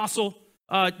the apostle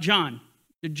John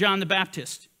the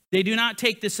Baptist. They do not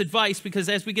take this advice because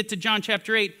as we get to John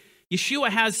chapter 8, Yeshua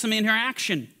has some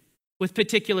interaction with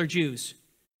particular Jews.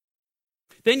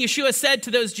 Then Yeshua said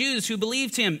to those Jews who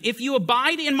believed him, "If you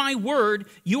abide in my word,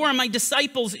 you are my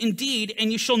disciples indeed,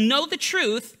 and you shall know the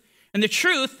truth, and the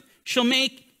truth shall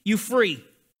make you free."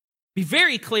 Be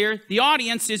very clear, the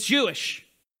audience is Jewish.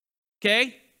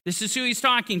 Okay? This is who he's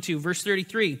talking to, verse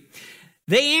 33.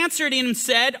 They answered him and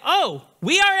said, "Oh,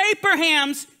 we are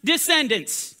Abraham's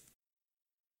descendants."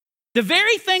 The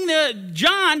very thing that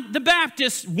John the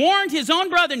Baptist warned his own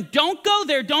brethren, don't go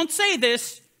there, don't say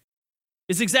this,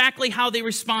 is exactly how they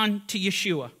respond to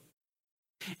Yeshua.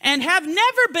 "And have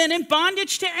never been in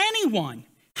bondage to anyone.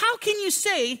 How can you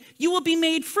say you will be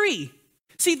made free?"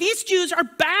 See, these Jews are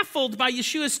baffled by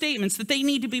Yeshua's statements that they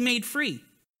need to be made free.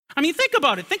 I mean, think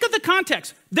about it. Think of the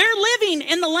context. They're living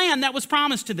in the land that was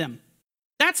promised to them.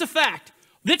 That's a fact.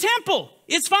 The temple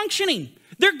is functioning.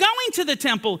 They're going to the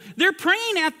temple. They're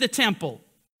praying at the temple.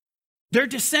 They're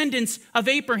descendants of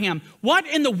Abraham. What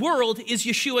in the world is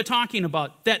Yeshua talking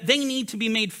about? That they need to be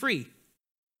made free.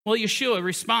 Well, Yeshua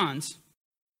responds,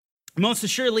 "Most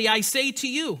assuredly I say to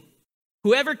you,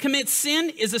 whoever commits sin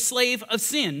is a slave of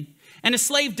sin, and a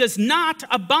slave does not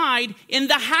abide in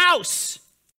the house."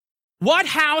 What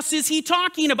house is he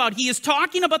talking about? He is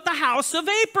talking about the house of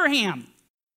Abraham.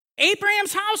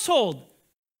 Abraham's household.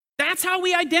 That's how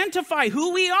we identify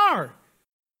who we are.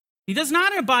 He does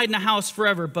not abide in a house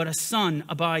forever, but a son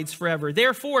abides forever.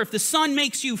 Therefore, if the Son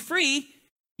makes you free,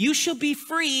 you shall be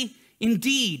free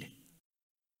indeed.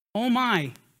 Oh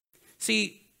my.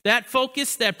 See, that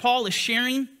focus that Paul is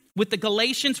sharing with the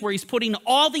Galatians, where he's putting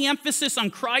all the emphasis on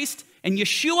Christ and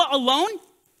Yeshua alone,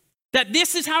 that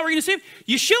this is how we're going to save.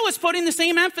 Yeshua is putting the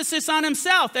same emphasis on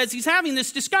himself as he's having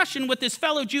this discussion with his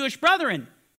fellow Jewish brethren.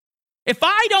 If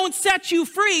I don't set you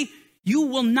free, you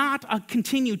will not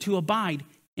continue to abide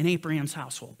in Abraham's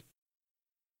household.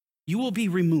 You will be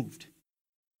removed.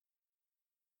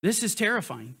 This is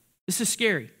terrifying. This is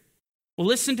scary. Well,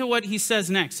 listen to what he says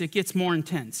next. It gets more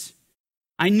intense.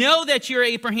 "I know that you're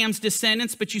Abraham's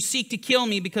descendants, but you seek to kill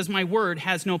me because my word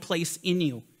has no place in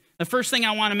you." The first thing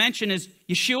I want to mention is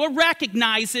Yeshua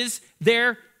recognizes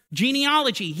their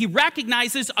genealogy. He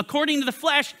recognizes, according to the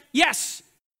flesh, yes,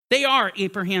 they are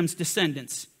Abraham's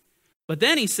descendants. But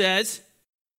then he says,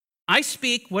 "I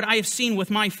speak what I have seen with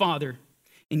my father,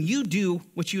 and you do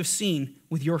what you have seen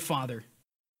with your father."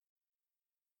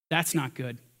 That's not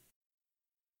good.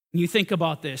 When you think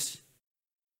about this,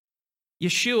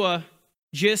 Yeshua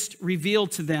just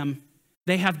revealed to them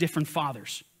they have different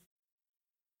fathers.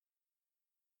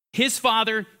 His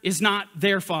father is not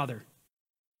their father.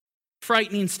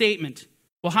 Frightening statement.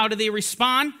 Well, how do they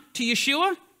respond to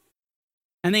Yeshua?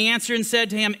 And they answered and said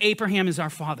to him, Abraham is our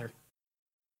father.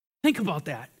 Think about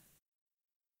that.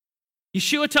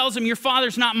 Yeshua tells them, your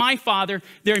father's not my father.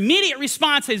 Their immediate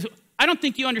response is, I don't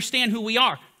think you understand who we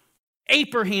are.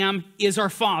 Abraham is our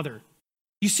father.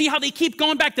 You see how they keep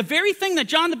going back? The very thing that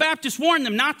John the Baptist warned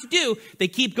them not to do, they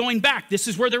keep going back. This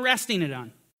is where they're resting it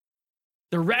on.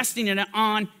 They're resting it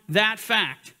on that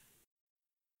fact.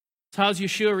 So how does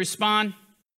Yeshua respond?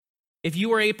 If you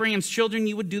were Abraham's children,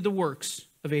 you would do the works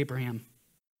of Abraham.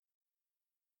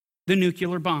 The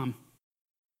nuclear bomb.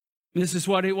 This is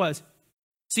what it was.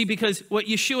 See, because what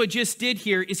Yeshua just did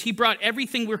here is he brought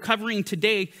everything we're covering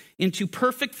today into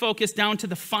perfect focus down to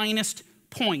the finest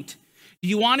point. Do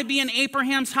you want to be in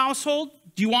Abraham's household?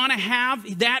 Do you want to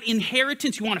have that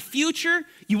inheritance? You want a future?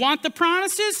 You want the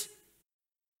promises?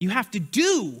 You have to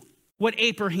do what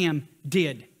Abraham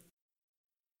did.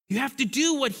 You have to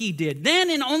do what he did. Then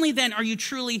and only then are you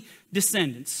truly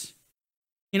descendants.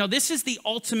 You know, this is the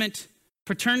ultimate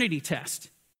paternity test.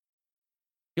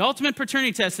 The ultimate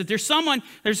paternity test. If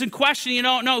there's a question, you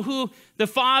don't know who the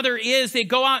father is, they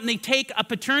go out and they take a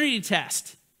paternity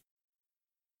test.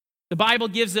 The Bible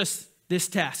gives us this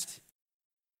test.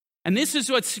 And this is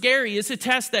what's scary. It's a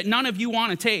test that none of you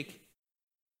want to take.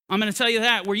 I'm going to tell you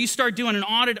that, where you start doing an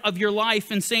audit of your life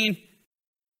and saying,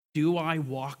 do I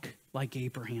walk like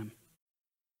Abraham?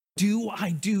 Do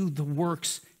I do the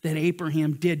works that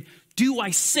Abraham did? Do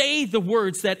I say the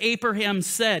words that Abraham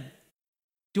said?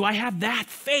 Do I have that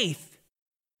faith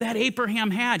that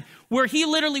Abraham had, where he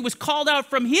literally was called out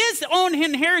from his own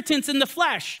inheritance in the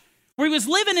flesh, where he was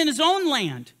living in his own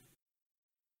land?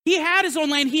 He had his own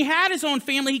land. He had his own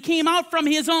family. He came out from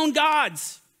his own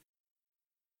gods,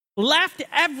 left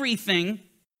everything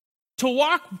to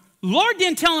walk. Lord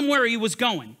didn't tell him where he was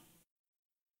going.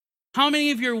 How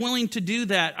many of you are willing to do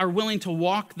that, are willing to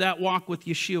walk that walk with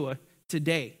Yeshua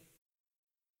today?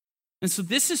 And so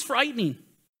this is frightening.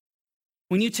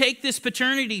 When you take this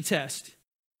paternity test,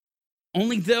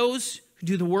 only those who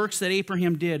do the works that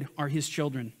Abraham did are his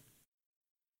children.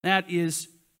 That is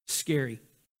scary.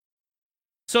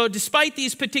 So despite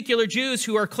these particular Jews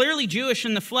who are clearly Jewish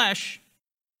in the flesh,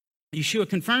 Yeshua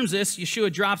confirms this.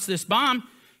 Yeshua drops this bomb.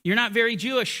 You're not very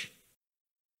Jewish.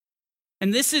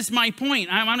 And this is my point.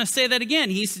 I want to say that again.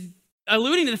 He's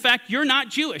alluding to the fact you're not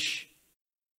Jewish.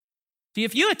 See,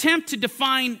 if you attempt to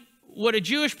define what a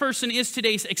Jewish person is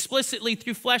today explicitly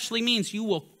through fleshly means, you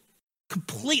will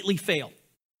completely fail.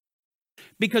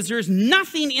 Because there's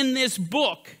nothing in this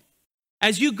book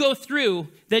as you go through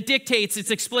that dictates it's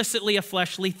explicitly a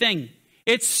fleshly thing.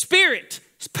 It's spirit,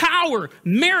 it's power,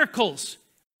 miracles,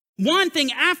 one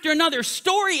thing after another,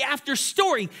 story after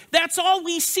story. That's all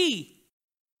we see.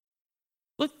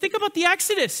 Look, think about the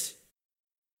Exodus.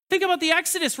 Think about the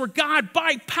Exodus where God,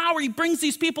 by power, he brings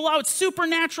these people out,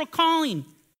 supernatural calling.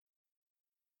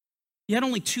 Yet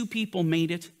only 2 people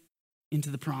made it into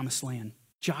the promised land,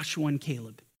 Joshua and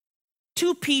Caleb.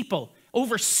 2 people,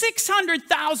 over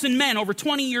 600,000 men over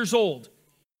 20 years old,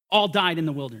 all died in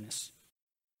the wilderness.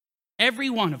 Every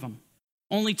one of them,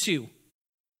 only 2,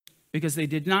 because they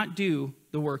did not do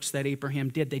the works that Abraham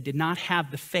did. They did not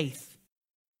have the faith.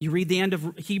 You read the end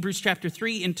of Hebrews chapter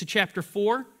 3 into chapter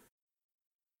 4,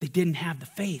 they didn't have the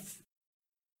faith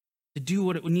to do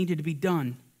what it needed to be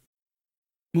done.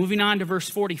 Moving on to verse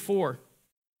 44.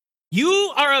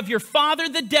 You are of your father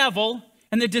the devil,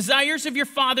 and the desires of your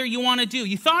father you want to do.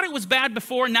 You thought it was bad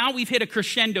before, now we've hit a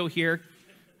crescendo here.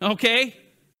 Okay?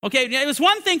 It was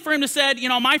one thing for him to say,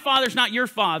 my father's not your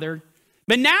father,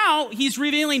 but now he's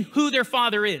revealing who their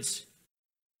father is.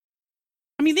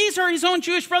 I mean, these are his own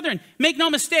Jewish brethren. Make no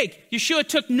mistake, Yeshua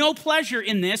took no pleasure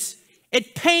in this.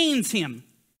 It pains him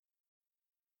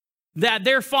that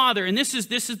their father, and this is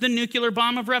the nuclear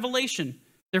bomb of Revelation,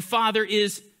 their father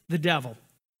is the devil.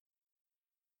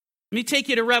 Let me take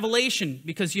you to Revelation,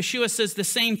 because Yeshua says the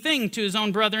same thing to his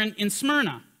own brethren in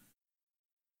Smyrna.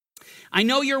 I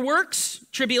know your works,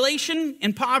 tribulation,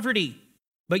 and poverty,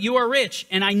 but you are rich,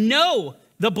 and I know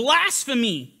the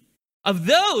blasphemy of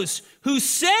those who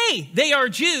say they are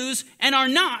Jews and are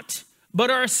not,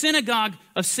 but are a synagogue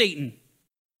of Satan.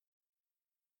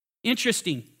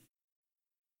 Interesting.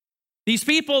 These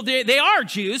people, they are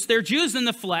Jews. They're Jews in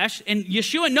the flesh. And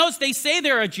Yeshua knows they say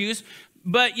they're Jews,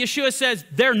 but Yeshua says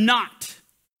they're not.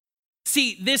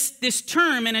 See, this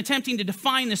term, and attempting to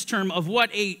define this term of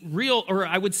what a real, or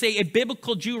I would say a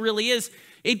biblical Jew really is,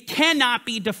 it cannot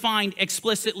be defined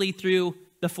explicitly through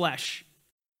the flesh.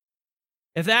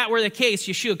 If that were the case,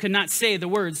 Yeshua could not say the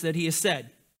words that he has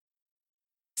said.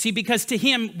 See, because to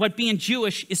him, what being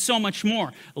Jewish is so much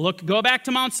more. Go back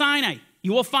to Mount Sinai.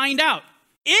 You will find out.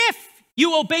 If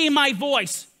You obey my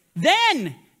voice.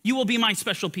 Then you will be my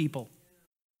special people.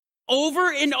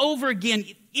 Over and over again,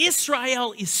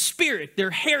 Israel is spirit. Their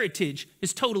heritage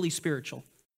is totally spiritual.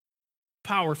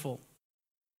 Powerful.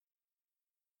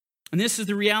 And this is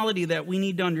the reality that we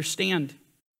need to understand.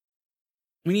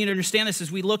 We need to understand this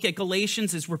as we look at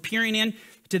Galatians, as we're peering in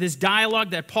to this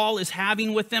dialogue that Paul is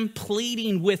having with them,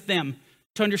 pleading with them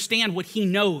to understand what he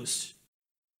knows,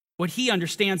 what he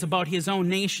understands about his own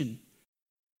nation.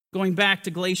 Going back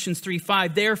to Galatians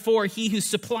 3:5, therefore he who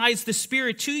supplies the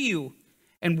Spirit to you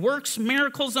and works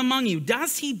miracles among you,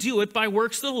 does he do it by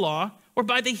works of the law or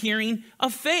by the hearing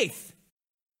of faith?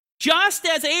 Just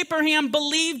as Abraham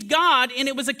believed God and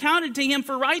it was accounted to him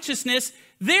for righteousness,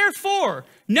 therefore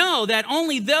know that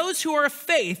only those who are of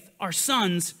faith are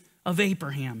sons of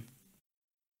Abraham.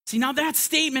 See, now that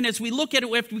statement, as we look at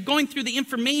it, after going through the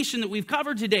information that we've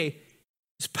covered today,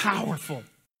 is powerful.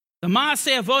 The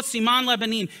Maaseh Avot Siman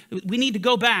Lebanim. We need to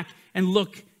go back and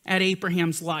look at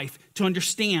Abraham's life to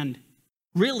understand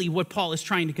really what Paul is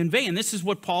trying to convey. And this is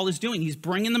what Paul is doing. He's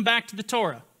bringing them back to the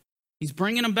Torah. He's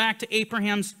bringing them back to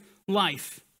Abraham's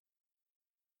life.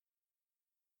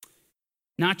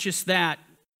 Not just that.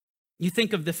 You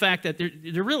think of the fact that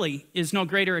there really is no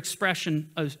greater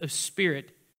expression of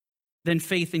spirit than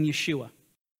faith in Yeshua.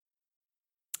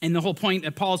 And the whole point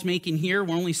that Paul's making here,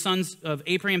 we're only sons of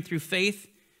Abraham through faith.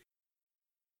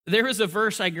 There is a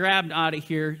verse I grabbed out of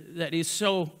here that is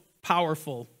so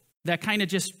powerful that kind of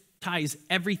just ties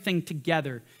everything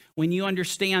together. When you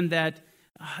understand that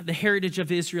the heritage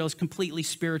of Israel is completely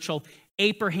spiritual,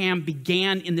 Abraham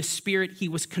began in the Spirit. He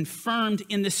was confirmed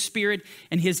in the Spirit,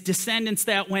 and his descendants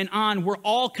that went on were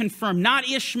all confirmed. Not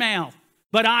Ishmael,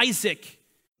 but Isaac.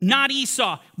 Not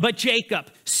Esau, but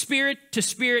Jacob. Spirit to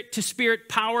spirit to spirit,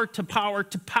 power to power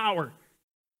to power.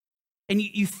 And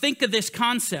you think of this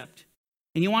concept,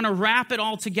 and you want to wrap it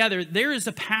all together. There is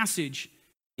a passage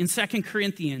in 2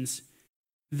 Corinthians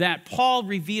that Paul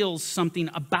reveals something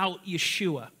about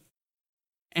Yeshua.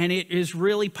 And it is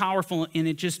really powerful,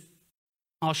 and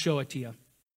I'll show it to you.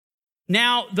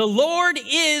 Now, the Lord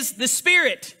is the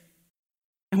Spirit.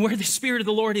 And where the Spirit of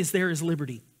the Lord is, there is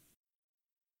liberty.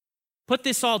 Put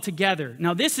this all together.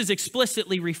 Now, this is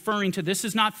explicitly referring to, this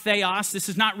is not theos, this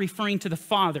is not referring to the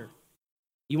Father.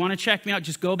 You want to check me out,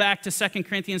 just go back to 2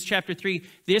 Corinthians chapter 3.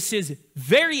 This is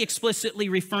very explicitly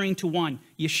referring to one,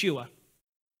 Yeshua,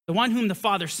 the one whom the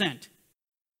Father sent.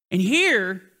 And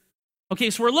here, okay,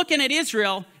 so we're looking at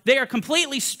Israel. They are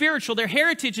completely spiritual. Their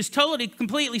heritage is totally,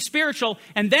 completely spiritual.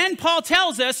 And then Paul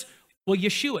tells us, well,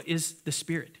 Yeshua is the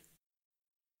Spirit.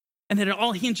 And that it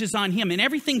all hinges on him. And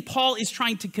everything Paul is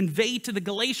trying to convey to the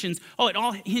Galatians, it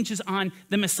all hinges on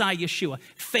the Messiah, Yeshua,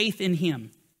 faith in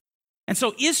him. And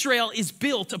so Israel is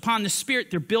built upon the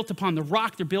Spirit. They're built upon the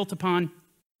rock. They're built upon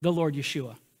the Lord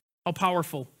Yeshua. How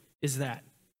powerful is that?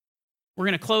 We're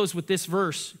going to close with this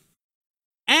verse.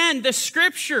 And the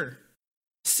Scripture,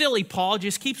 silly Paul,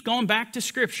 just keeps going back to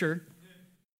Scripture.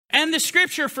 And the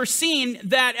Scripture foreseeing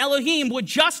that Elohim would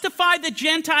justify the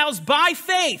Gentiles by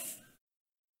faith.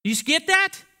 You just get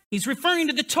that? He's referring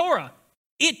to the Torah.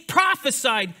 It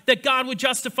prophesied that God would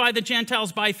justify the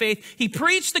Gentiles by faith. He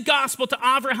preached the gospel to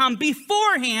Abraham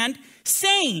beforehand,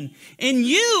 saying, in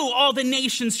you all the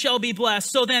nations shall be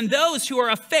blessed. So then those who are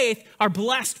of faith are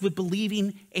blessed with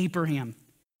believing Abraham.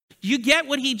 You get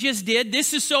what he just did?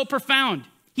 This is so profound.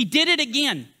 He did it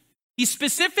again. He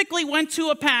specifically went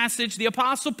to a passage, the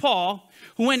Apostle Paul,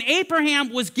 when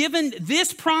Abraham was given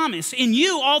this promise, in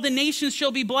you all the nations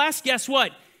shall be blessed. Guess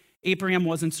what? Abraham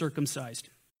wasn't circumcised.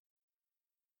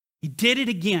 He did it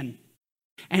again.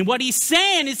 And what he's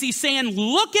saying is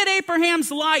look at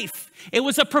Abraham's life. It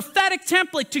was a prophetic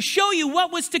template to show you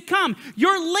what was to come.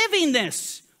 You're living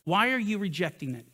this. Why are you rejecting it?